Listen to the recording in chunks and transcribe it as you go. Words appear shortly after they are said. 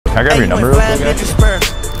I grab your number real quick?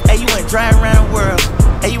 Hey, you ain't driving around the world.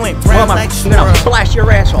 Hey, you ain't brown like I'll blast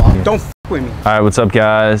your ass off. Don't f with me. All right, what's up,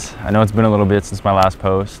 guys? I know it's been a little bit since my last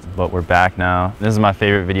post, but we're back now. This is my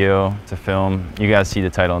favorite video to film. You guys see the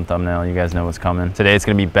title and thumbnail. You guys know what's coming. Today it's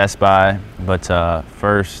gonna be Best Buy, but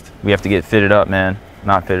first we have to get fitted up, man.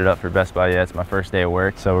 Not fitted up for Best Buy yet. It's my first day of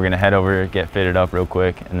work, so we're gonna head over, get fitted up real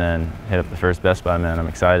quick, and then hit up the first Best Buy, man. I'm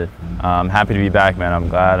excited. I'm happy to be back, man. I'm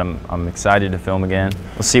glad. I'm excited to film again.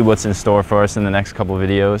 We'll see what's in store for us in the next couple of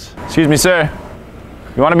videos. Excuse me, sir.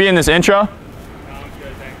 You want to be in this intro? No, I'm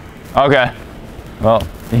good, thanks. Okay. Well,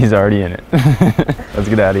 he's already in it. Let's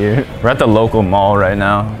get out of here. We're at the local mall right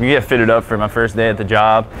now. We get fitted up for my first day at the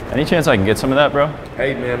job. Any chance I can get some of that, bro?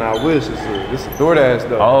 Hey man, I wish. This is DoorDash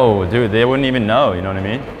though. Oh, dude, they wouldn't even know. You know what I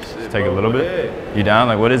mean? Shit, just take a little bit. Yeah. You down?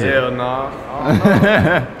 Like, what is it? Hell nah.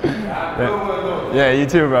 Yeah, you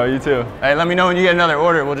too, bro. You too. Hey, let me know when you get another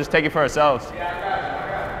order. We'll just take it for ourselves.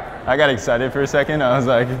 I got excited for a second. I was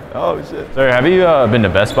like, oh shit. Sir, have you been to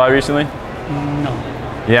Best Buy recently? No.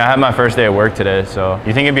 Yeah, I had my first day at work today, so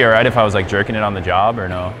you think it'd be all right if I was like jerking it on the job or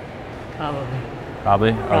no? Probably.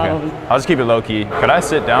 Probably? Okay. I'll just keep it low key. Could I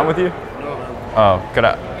sit down with you? No. Oh, could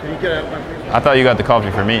I? Can you get out my face? I thought you got the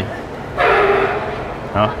coffee for me.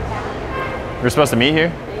 Huh? We're supposed to meet here?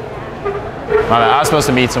 My bad. I was supposed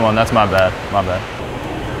to meet someone. That's my bad. My bad.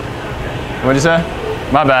 What'd you say?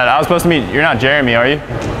 My bad. I was supposed to meet. You're not Jeremy, are you?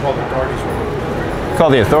 Call the authorities. Call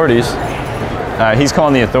the authorities? He's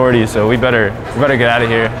calling the authorities, so we better get out of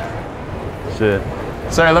here. Shit.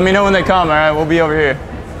 Sorry, let me know when they come, all right? We'll be over here.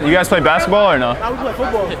 You guys play basketball or no? I was playing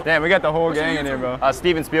football. Damn, we got the whole gang in here, bro.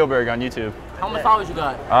 Steven Spielberg on YouTube. How many followers you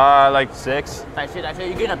got? Like 6. That shit,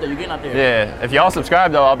 you're getting up there, Yeah, if y'all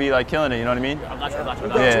subscribe though, I'll be like killing it, you know what I mean? I got you.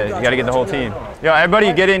 Yeah, you gotta get the whole team. Yo,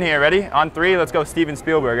 everybody get in here, ready? On 3, let's go Steven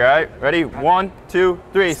Spielberg, all right? Ready? 1, 2,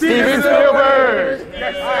 3. Steven Spielberg!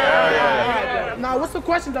 Yes. Now, what's the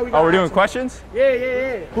questions that we got? Oh, we're doing questions?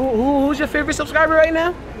 Yeah. Who's your favorite subscriber right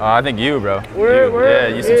now? I think you, bro. Word. Yeah,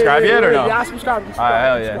 you subscribe yet or no? Yeah, I subscribe. All right,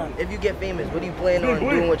 hell yeah. If you get famous, what do you plan on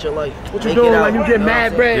doing with your life? What you doing when you get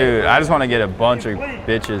mad bread? Dude, I just want to get a bunch of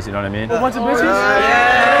bitches, you know what I mean? A bunch of bitches?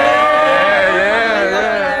 Yeah.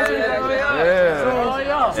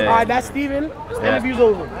 All right, that's Steven. Interview's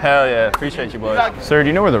over. Hell yeah, appreciate you, boys. Sir, do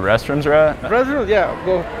you know where the restrooms are at? Restrooms, yeah.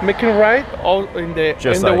 Go making a right, all in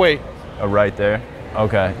the way. Oh, right there.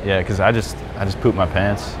 Okay, yeah, because I just pooped my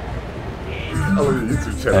pants. I love your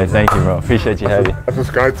YouTube channel. Hey, thank you, bro. Appreciate you heavy. I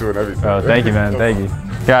subscribe to it and everything. Oh, thank you, man. Thank you.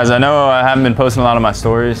 Guys, I know I haven't been posting a lot of my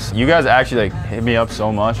stories. You guys actually like hit me up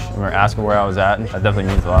so much and were asking where I was at. That definitely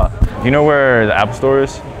means a lot. Do you know where the Apple Store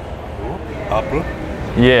is? Apple?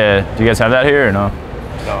 Yeah. Do you guys have that here or no?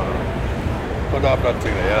 No. Put up that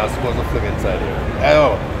thing there. Yeah, I'm supposed to plug inside here.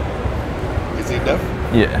 Oh. Is he deaf?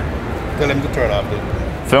 Yeah. Tell him to turn off the...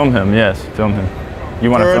 Film him, yes. Film him. You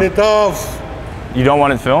want to Turn film? it off. You don't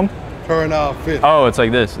want it filmed? Turn off it. Oh, it's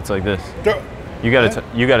like this. It's like this. You gotta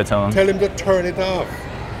tell him. Tell him to turn it off.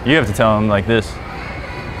 You have to tell him like this.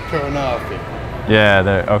 Turn off it. Yeah,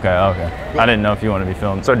 there. Okay. I didn't know if you want to be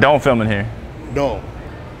filmed. So don't film in here. No.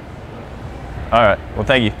 All right. Well,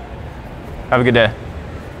 thank you. Have a good day.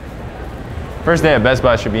 First day at Best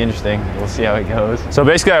Buy should be interesting. We'll see how it goes. So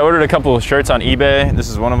basically, I ordered a couple of shirts on eBay. This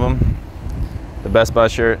is one of them. The Best Buy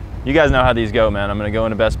shirt. You guys know how these go, man. I'm gonna go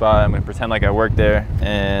into Best Buy. I'm gonna pretend like I work there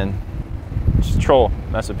and just troll,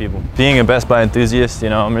 mess with people. Being a Best Buy enthusiast, you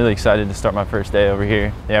know, I'm really excited to start my first day over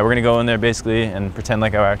here. Yeah, we're gonna go in there basically and pretend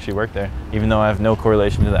like I actually work there, even though I have no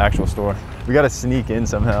correlation to the actual store. We gotta sneak in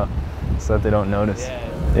somehow so that they don't notice.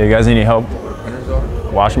 Yeah, you guys need any help?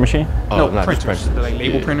 Washing machine? Oh, no, printers. Like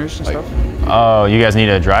label printers and stuff. Oh, you guys need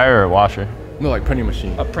a dryer or a washer? No, like printing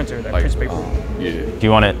machine. A printer that prints paper. Yeah. Do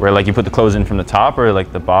you want it where like you put the clothes in from the top or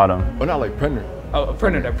like the bottom? Oh, not like printer. Oh, a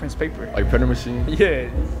printer that prints paper. Like printer machine?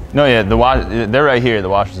 Yeah. No, yeah, they're right here, the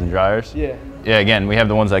washers and dryers. Yeah. Yeah, again, we have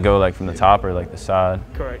the ones that go like from the top or like the side.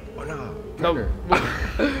 Correct. Oh, no. Printer.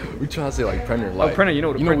 We trying to say like printer. Like, printer, you know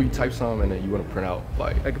what a when you type something and then you want to print out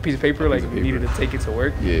like a piece of paper, like you needed to take it to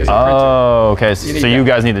work. Yeah. Oh, okay. So you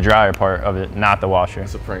guys need the dryer part of it, not the washer.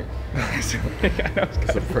 It's a prank. It's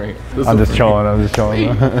a prank. I'm just chilling. Either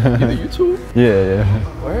YouTube? Yeah.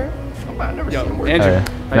 Where? I've never seen him work. Andrew.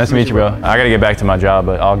 Nice to meet you, bro. I gotta get back to my job,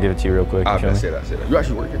 but I'll give it to you real quick. I say that. You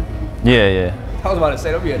actually working? Yeah. I was about to say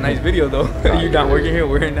that'd be a nice video though. You not working here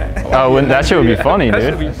wearing that? Oh, that shit would be funny, That dude.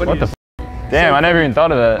 should be funny. What the? Damn, I never even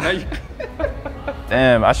thought of that.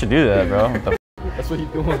 Damn, I should do that, bro. What the? That's what he's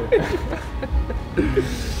doing.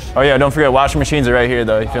 Oh yeah, don't forget washing machines are right here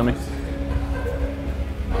though. You feel me?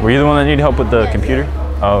 Were you the one that needed help with the computer?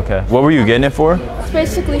 Oh, okay. What were you getting it for? It's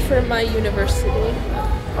basically for my university.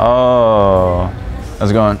 Oh. How's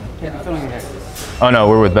it going? Yeah, I'm filming here. Oh no,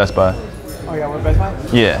 we're with Best Buy. Oh yeah, we're Best Buy?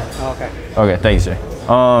 Yeah. Oh, okay. Okay, thank you,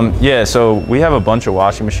 sir. Yeah, so we have a bunch of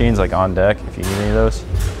washing machines like on deck if you need any of those.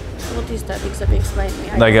 What is that exactly? Explain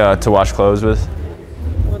me. Like to wash clothes with.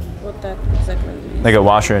 What that exactly means? Like a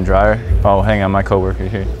washer and dryer. Oh, hang on, my coworker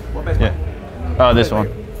here. What Best Buy? Yeah. Oh, this one.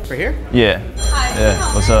 For here? Yeah. Hi.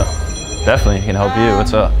 Yeah. What's up? Definitely can help you.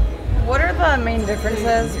 What's up? What are the main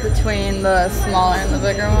differences between the smaller and the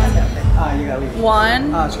bigger one? You gotta leave.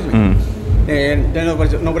 One. Excuse me. And then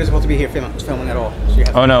nobody's supposed to be here filming at all. So you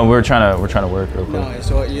have Oh no, we're trying to work real quick. No,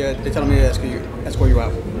 so yeah, they're telling me to escort you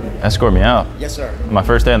out. Escort me out. Yes, sir. My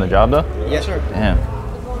first day on the job though? Yes, sir. Damn.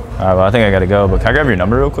 All right, well I think I gotta go, but can I grab your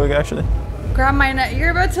number real quick actually? Grab my nut.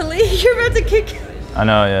 You're about to leave. You're about to get I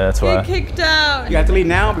know, yeah, that's why. kicked out. You have to leave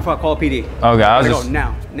now before I call PD. Okay, I was Go just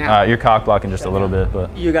now. You're cock blocking just a little bit,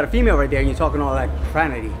 but You got a female right there, and you're talking all that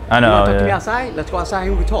profanity. I know, You want to talk to me yeah. outside? Let's go outside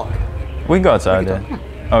and we talk. we can go outside. We Yeah. can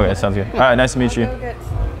Okay, sounds good. All right, nice to meet you.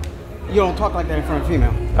 You don't talk like that in front of a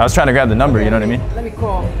female. I was trying to grab the number. You know what I mean? Let me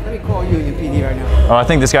call you and your PD right now. Oh, I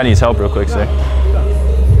think this guy needs help real quick, sir.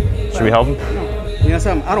 Should we help him? You know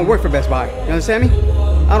something? I don't work for Best Buy. You understand me?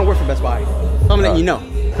 I don't work for Best Buy. So I'm letting you know.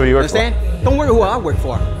 Who do you work Understand? Don't worry who I work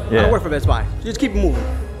for. I Yeah. don't work for Best Buy. So just keep it moving.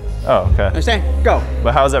 for? Oh, okay. Understand? Go.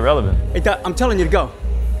 But how is that relevant? I'm telling you to go.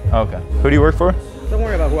 Okay. Who do you work for? Don't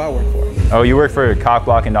worry about who I work for. Oh, you work for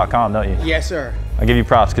cockblocking.com, don't you? Yes, sir. I give you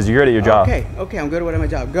props because you're good at your job. Okay, I'm good at my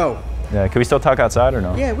job. Go. Yeah. Can we still talk outside or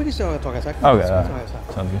no? Yeah, we can still talk outside. Okay. Let's all talk right.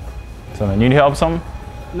 outside. Sounds good. So then, you need help with something?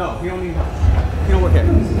 No, he don't need help. He don't work here.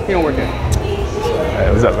 He don't work here.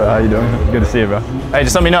 Hey, what's up, bro? How you doing? Good to see you, bro. Hey,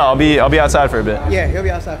 just let me know. I'll be outside for a bit. Yeah, he'll be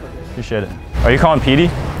outside for you. Appreciate it. Are you calling PD?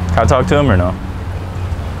 Can I talk to him or no?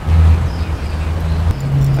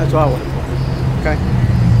 That's what I work for. Okay?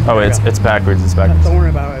 Oh, it's backwards. It's backwards. Don't worry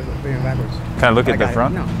about it being backwards. Can I look at the got it.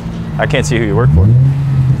 front? No. I can't see who you work for.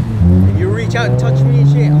 If you reach out and touch me and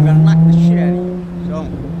shit, I'm gonna knock the shit out of you.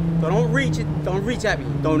 So don't reach at me.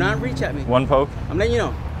 Do not reach at me. One poke. I'm letting you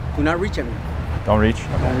know. Do not reach at me. Don't reach.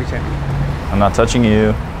 Don't reach at me. I'm not touching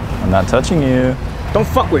you. I'm not touching you. Don't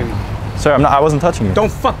fuck with me. Sir, I wasn't touching you.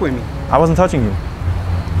 Don't fuck with me. I wasn't touching you.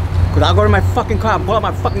 Cause I'll go to my fucking car, pull out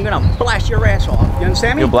my fucking gun, I'll blast your ass off. You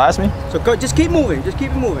understand me? You'll blast me? So go, just keep moving. Just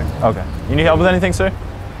keep it moving. Okay. You need help with anything, sir?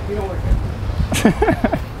 You don't work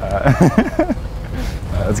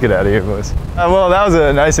Let's get out of here, boys. Well, that was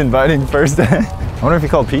a nice inviting first day. I wonder if he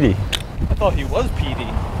called PD. I thought he was PD.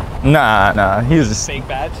 Nah. He was just Fake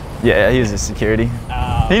badge. Yeah, he was just security.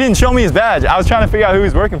 He didn't show me his badge. I was trying to figure out who he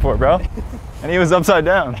was working for, bro. And he was upside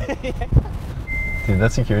down. Dude,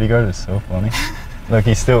 that security guard is so funny. Look,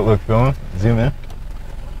 going. Zoom in.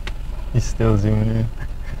 He's still zooming in.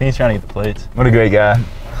 I think he's trying to get the plates. What a great guy.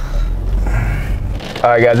 All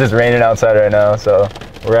right, guys, it's raining outside right now, so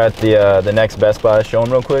we're at the next Best Buy. Show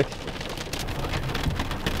them real quick.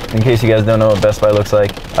 In case you guys don't know what Best Buy looks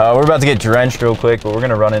like. We're about to get drenched real quick, but we're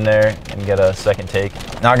gonna run in there and get a second take.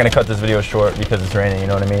 Not gonna cut this video short because it's raining, you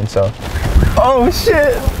know what I mean? So, oh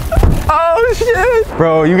shit! Oh shit!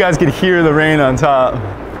 Bro, you guys could hear the rain on top.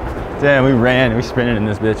 Damn, we sprinted in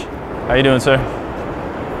this bitch. How you doing, sir?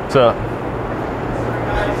 What's up?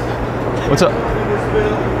 What's up?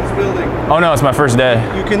 This building. Oh no, it's my first day.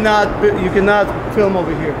 You cannot film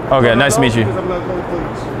over here. Okay, nice to meet you. Because I'm gonna call the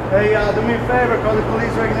police. Hey, do me a favor, call the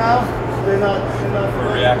police right now. They're not For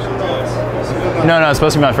a reaction to this. No, it's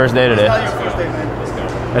supposed to be my first day today. It's not your first day,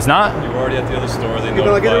 man. It's not? You were already at the other store. They You're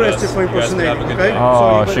gonna get notified arrested us. for You guys can have a impersonating, good okay? day.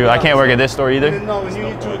 Oh shoot, I can't work at this store either? No, and you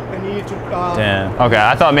need to. Damn. Okay,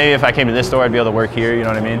 I thought maybe if I came to this store I'd be able to work here, you know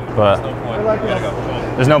what I mean? But No point. You gotta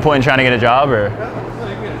go. there's no point in trying to get a job, or? You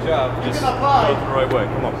can get a job. Just do it the right way.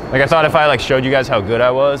 Come on. Like I thought if I like showed you guys how good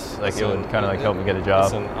I was, like it would kind of like help me get a job.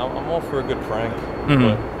 Listen, I'm all for a good prank,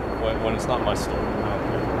 Mhm. but when it's not my store, I don't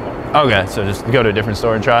care. Come on. Okay, so just go to a different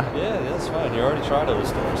store and try. Yeah, that's fine. You already tried other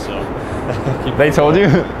stores, so. Keep They told you?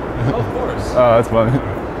 Of course. Oh, that's funny.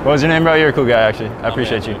 What was your name, bro? You're a cool guy, actually. I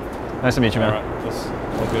appreciate you. Nice to meet you, man. All right, let's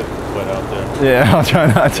get wet out there. Yeah, I'll try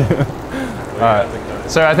not to. All right.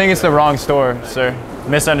 Sir, I think it's the wrong store, sir.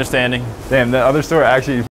 Misunderstanding. Damn, the other store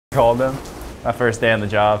actually called them. My first day on the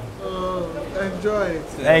job. Enjoy it.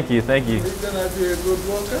 Thank you. You're gonna be a good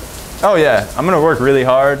worker Oh yeah, I'm gonna work really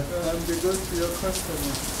hard. and be good to your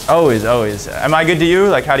customers. Always. Am I good to you?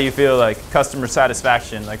 Like, how do you feel, like, customer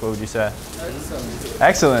satisfaction? Like, what would you say? Excellent.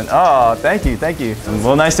 Excellent. Oh, thank you.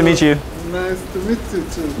 Well, nice to meet you. Nice to meet you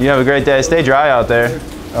too. You have a great day. Stay dry out there.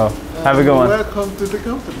 Oh, have a good one. Welcome to the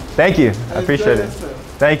company. Thank you. I appreciate it.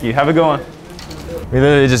 Thank you. Have a good one. We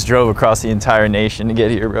literally just drove across the entire nation to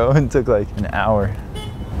get here, bro. It took like an hour.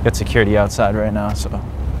 Got security outside right now, so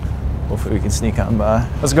Hopefully we can sneak on by.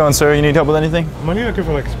 How's it going, sir? You need help with anything? I'm only looking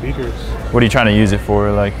for like speakers. What are you trying to use it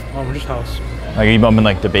for? Like, Just house. like are you bumping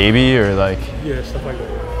like the baby or like? Yeah, stuff like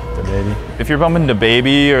that. The baby. If you're bumping the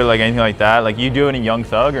baby or like anything like that, like you do any Young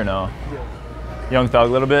Thug or no? Yeah. Young Thug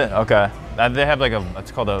a little bit? Okay. They have like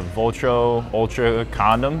it's called a Voltro Ultra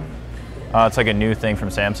condom. It's like a new thing from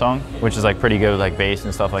Samsung, which is like pretty good with like bass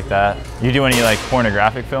and stuff like that. You do any like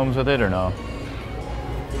pornographic films with it or no?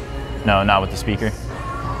 No, not with the speaker.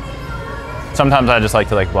 Sometimes I just like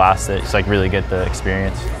to like blast it, just like really get the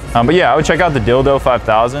experience. But yeah, I would check out the Dildo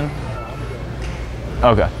 5000.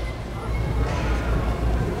 Okay.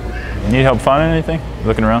 You need help finding anything?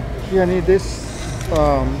 Looking around? Yeah, I need this.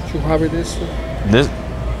 To have this. This?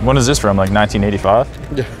 When is this from? Like 1985?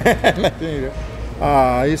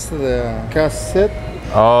 Yeah. It's the cassette.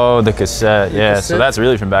 Oh, the cassette. Yeah, cassette. So that's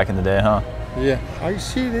really from back in the day, huh? Yeah. I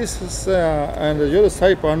see this is and the other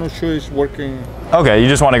side, but I'm not sure it's working. Okay, you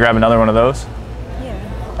just want to grab another one of those?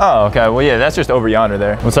 Yeah. Oh, okay. Well, yeah, that's just over yonder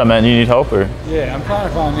there. What's up, man? You need help or? Yeah, I'm trying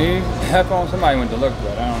to find these headphones. Somebody went to look,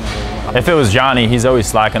 but I don't know. If it was Johnny, he's always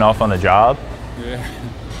slacking off on the job. Yeah.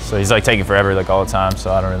 So he's like taking forever like all the time,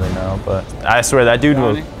 so I don't really know. But I swear that dude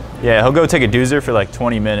Johnny? will, yeah, he'll go take a doozer for like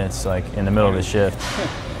 20 minutes like in the middle of his shift.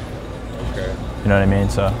 Okay. You know what I mean?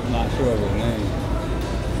 So. I'm not sure of his name.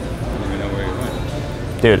 I don't even know where he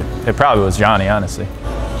went. Dude, it probably was Johnny, honestly.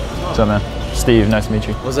 What's up, man? Steve, nice to meet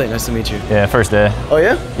you. What's up? Nice to meet you. Yeah, first day. Oh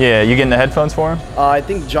yeah? Yeah, you getting the headphones for him? I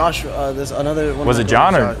think Josh. There's another one. Was it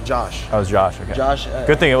John or Josh? Oh, it was Josh. Okay. Josh.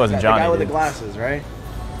 Good thing it wasn't the Johnny. guy with dude. the glasses, right?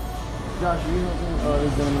 Josh, you know.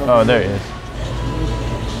 Oh, there he is.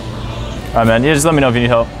 All right, man. Yeah, just let me know if you need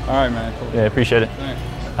help. All right, man. Cool. Yeah, appreciate it.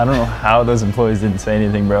 Thanks. I don't know how those employees didn't say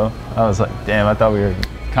anything, bro. I was like, damn, I thought we were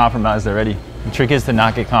compromised already. The trick is to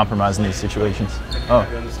not get compromised in these situations. Oh,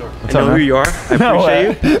 what's I know up, who man? you are. I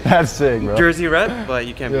appreciate you. That's sick, bro. Jersey rep, but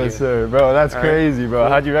you can't be Yes, sir. Bro, that's All right. crazy, bro. Cool.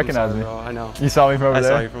 How'd you recognize I'm sorry, me? bro. I know. You saw me from over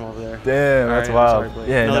there? I saw you from over there. Damn, All that's right, wild. I'm sorry,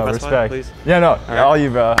 Yeah, Another no, Best Buy, respect. please? Yeah, no, right. all you,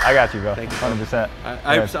 bro. I got you, bro. Thank you. 100%.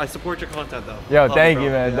 I support your content, though. Yo, Love thank it, you,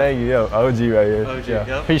 bro. man. Yeah. Thank you. Yo, OG right here. OG, Yeah.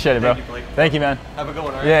 yep. Appreciate it, bro. Thank you, Blake. Thank you, man. Have a good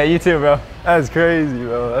one, all right? Yeah, you too, bro. That's crazy,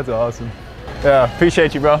 bro. That's awesome. Yeah,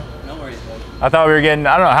 appreciate you, bro. No worries, bro. I thought we were getting,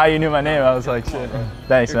 I don't know how you knew my name. I was like, shit.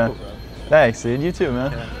 Thanks, man. Cool, bro. Thanks, dude. You too,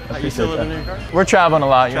 man. Yeah. I Are you appreciate still living that. in your car? We're traveling a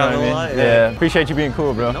lot, you know what I mean? Traveling a lot? Yeah. Yeah. Appreciate you being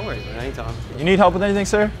cool, bro. No worries, man. Anytime. You need help with anything,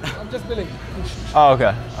 sir? I'm just billing. Oh,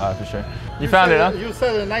 okay. All right, for sure. You found it, huh? You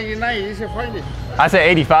said 99. You should find it. I said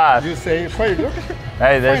 85. You say find it. Look.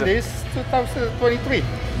 Hey, there's Find this 2023.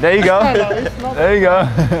 There you go. No, it's not. There you go.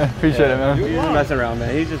 Appreciate it, man. He's just messing around,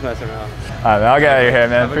 man. He's just messing around. All right, man. I'll get out of your hair,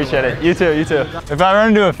 man. Appreciate it. You too, you too. If I run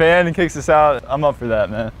into a fan and kicks us out, I'm up for that,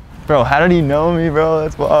 man. Bro, how did he know me, bro?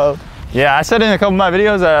 That's wild. Yeah, I said in a couple of my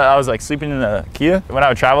videos I was like sleeping in a Kia. When I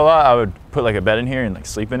would travel a lot, I would put like a bed in here and like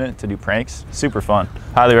sleep in it to do pranks. Super fun.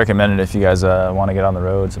 Highly recommend it if you guys want to get on the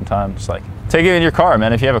road sometime. Just like take it in your car,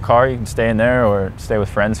 man. If you have a car, you can stay in there or stay with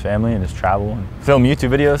friends, family, and just travel and film YouTube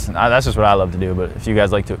videos. And that's just what I love to do. But if you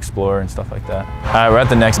guys like to explore and stuff like that. All right, we're at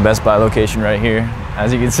the next Best Buy location right here.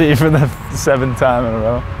 As you can see for the 7th time in a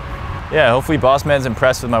row. Yeah, hopefully Boss Man's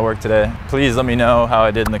impressed with my work today. Please let me know how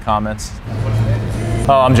I did in the comments.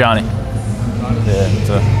 Oh, I'm Johnny. Yeah,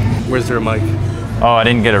 so. Where's your mic? Oh, I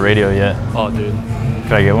didn't get a radio yet. Oh, dude.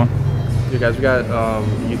 Could I get one? You guys, we got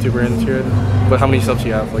YouTuber in here. But how many subs do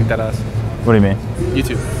you have? Like, that ass? What do you mean?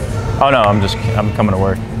 YouTube. Oh no, I'm coming to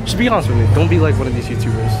work. Just be honest with me. Don't be like one of these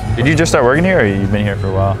YouTubers. Did you just start working here or you've been here for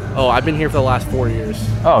a while? Oh, I've been here for the last 4 years.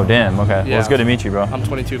 Oh, damn, okay. Yeah. Well, it's good to meet you, bro. I'm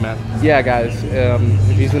 22, man. Yeah, guys,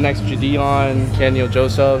 if he's the next Gideon, Kenyo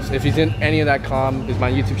Josephs, if he's in any of that is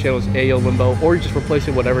my YouTube channel is Ayo Limbo, or you just replace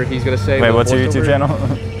it whatever he's gonna say. Wait, what's your YouTube channel?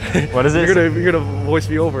 What is it? You're gonna voice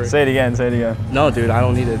me over. Say it again, say it again. No, dude, I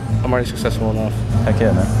don't need it. I'm already successful enough. Heck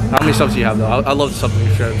yeah, man. How many subs do you have though? I love the sub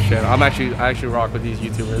shit. I actually rock with these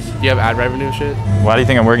YouTubers. Do you have ad revenue and shit? Why do you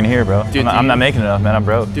think I'm working here, bro? Dude, I'm not making enough, man. I'm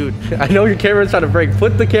broke. Dude, I know your camera's trying to break.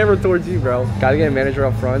 Put the camera towards you, bro. Gotta get a manager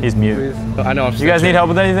up front. He's mute. Please. I know. You guys need help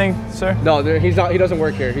with anything, sir? No, he's not. He doesn't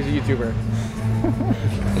work here. He's a YouTuber.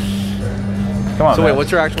 Come on, So man. wait,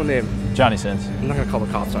 what's your actual name? Johnny Sins. I'm not gonna call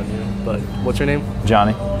the cops on you, but what's your name?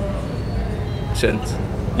 Johnny. Sins.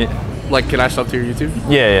 Yeah. Like, can I sub to your YouTube?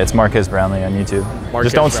 Yeah, it's Marquez Brownlee on YouTube.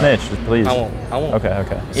 Marquez just don't Brownlee. snitch, just please. I won't.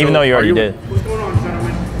 Okay. So, even though you already did. What's going on,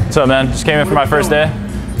 gentlemen? What's up, man? Just came in for my first day.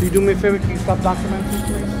 Can you do me a favor? Can you stop documenting,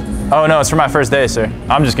 please? Oh, no, it's for my first day, sir.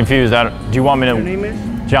 I'm just confused. Do you want me to? Your name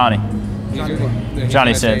is? Johnny. He's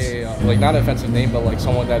Johnny gonna Sins. say, like, not an offensive name, but like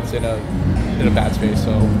someone that's in a bad space.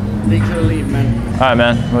 So. Take your leave, man. All right,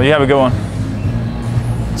 man. Well, you have a good one.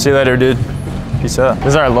 See you later, dude. Peace out. This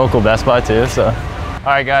is our local Best Buy, too, so All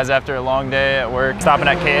right, guys, after a long day at work, stopping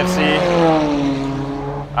at KFC.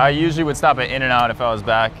 I usually would stop at In-N-Out if I was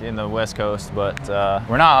back in the West Coast, but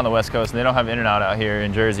we're not on the West Coast and they don't have In-N-Out out here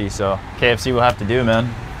in Jersey, so KFC will have to do,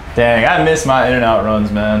 man. Dang, I miss my In-N-Out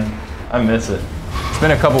runs, man. I miss it. It's been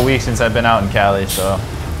a couple weeks since I've been out in Cali, so.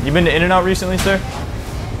 You been to In-N-Out recently, sir?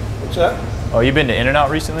 What's that? Oh, you been to In-N-Out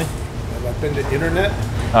recently? Have I been to internet?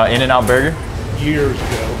 In-N-Out Burger? Years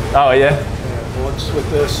ago. Oh, yeah? Yeah, once with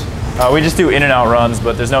this. We just do In-N-Out runs,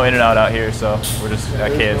 but there's no In-N-Out out here, so we're just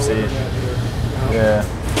at KFC. Yeah.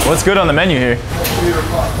 What's good on the menu here? Theater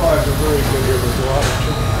pot pies are very good here. There's a lot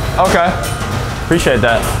of chicken. Okay. Appreciate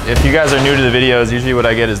that. If you guys are new to the videos, usually what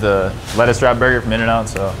I get is the lettuce wrap burger from In-N-Out,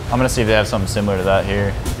 so I'm gonna see if they have something similar to that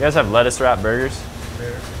here. You guys have lettuce wrap burgers?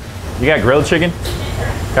 You got grilled chicken?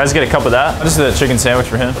 Guys, get a cup of that. This is a chicken sandwich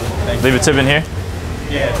for him. Leave a tip in here.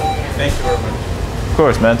 Yeah, thank you very much. Of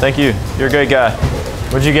course, man. Thank you. You're a great guy.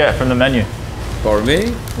 What'd you get from the menu? For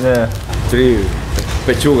me? Yeah. 3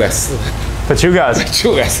 pechugas. Pechugas?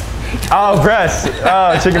 Pechugas. Oh, breast.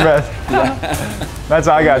 Oh, chicken breast. That's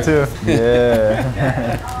all I got too. Yeah.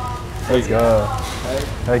 Let's go.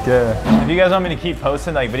 Heck yeah. If you guys want me to keep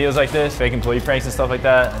posting like videos like this, fake employee pranks and stuff like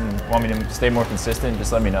that, and want me to stay more consistent,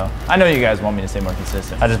 just let me know. I know you guys want me to stay more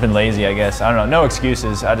consistent. I've just been lazy, I guess. I don't know, no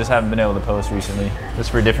excuses. I just haven't been able to post recently,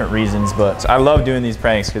 just for different reasons. But I love doing these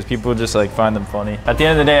pranks because people just like find them funny. At the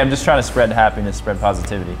end of the day, I'm just trying to spread happiness, spread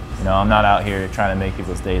positivity. You know, I'm not out here trying to make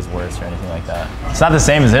people's days worse or anything like that. It's not the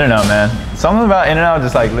same as In-N-Out, man. Something about In-N-Out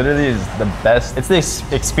just like literally is the best. It's the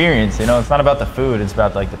experience, you know? It's not about the food, it's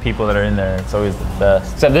about like the people that are in there. It's always the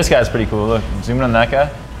best. Except this guy's pretty cool. Look, zoom in on that guy.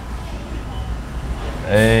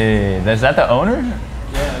 Hey, is that the owner?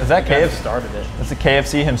 Yeah, is that KFC? Started it. That's the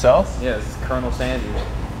KFC himself? Yeah, this is Colonel Sanders.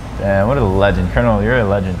 Damn, what a legend. Colonel, you're a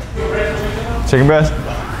legend. Chicken breast?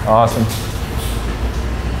 Awesome.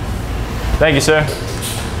 Thank you, sir.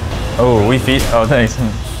 Oh, we feast. Oh, thanks.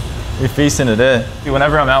 We feasting today.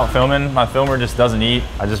 Whenever I'm out filming, my filmer just doesn't eat.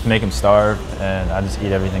 I just make him starve, and I just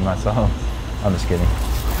eat everything myself. I'm just kidding.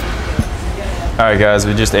 All right, guys,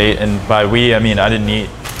 we just ate, and by we, I mean I didn't eat,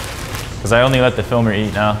 because I only let the filmer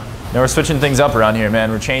eat now. Now we're switching things up around here, man.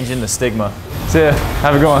 We're changing the stigma. See ya.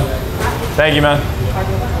 Have a good one. Thank you, man.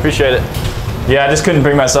 Appreciate it. Yeah, I just couldn't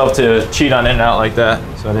bring myself to cheat on In-N-Out like that,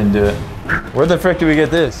 so I didn't do it. Where the frick do we get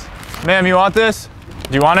this? Ma'am, you want this?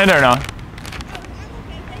 Do you want it or no?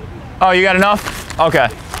 Oh, you got enough? Okay.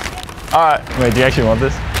 All right. Wait, do you actually want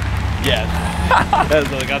this? Yeah.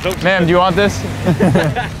 Ma'am, do you want this?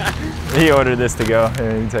 He ordered this to go.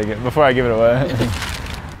 Here, you can take it before I give it away.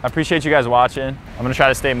 I appreciate you guys watching. I'm gonna try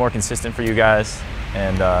to stay more consistent for you guys.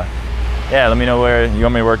 And yeah, let me know where you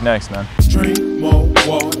want me to work next, man. Drink more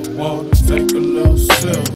water, take a little sip.